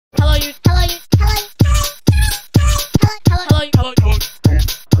Hello,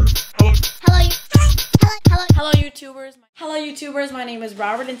 YouTubers. Hello, YouTubers. My name is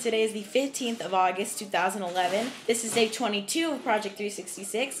Robert, and today is the 15th of August, 2011. This is day 22 of Project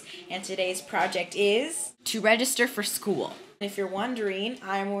 366, and today's project is to register for school. If you're wondering,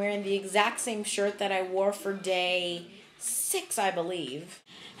 I'm wearing the exact same shirt that I wore for day 6, I believe.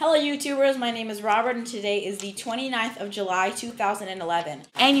 Hello, YouTubers. My name is Robert, and today is the 29th of July, 2011.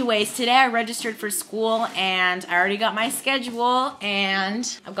 Anyways, today I registered for school, and I already got my schedule,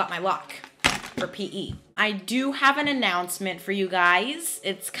 and I've got my lock for PE. I do have an announcement for you guys.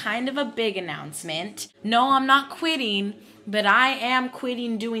 It's kind of a big announcement. No, I'm not quitting, but I am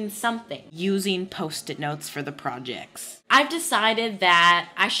quitting doing something. Using Post-it notes for the projects. I've decided that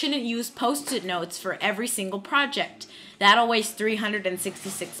I shouldn't use Post-it notes for every single project. That'll waste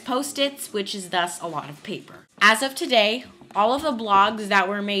 366 Post-its, which is thus a lot of paper. As of today, all of the blogs that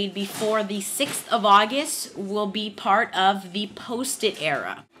were made before the 6th of August will be part of the Post-it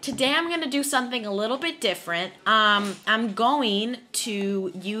era. Today I'm going to do something a little bit different. I'm going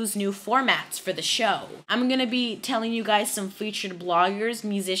to use new formats for the show. I'm going to be telling you guys some featured bloggers,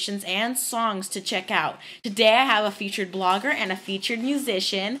 musicians, and songs to check out. Today I have a featured blogger and a featured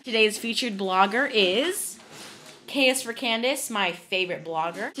musician. Today's featured blogger is K is for Candace, my favorite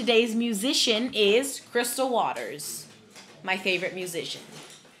blogger. Today's musician is Crystal Waters, my favorite musician.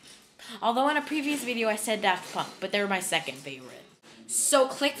 Although in a previous video I said Daft Punk, but they're my second favorite. So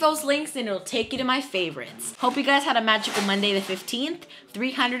click those links and it'll take you to my favorites. Hope you guys had a magical Monday the 15th.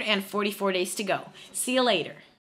 344 days to go. See you later.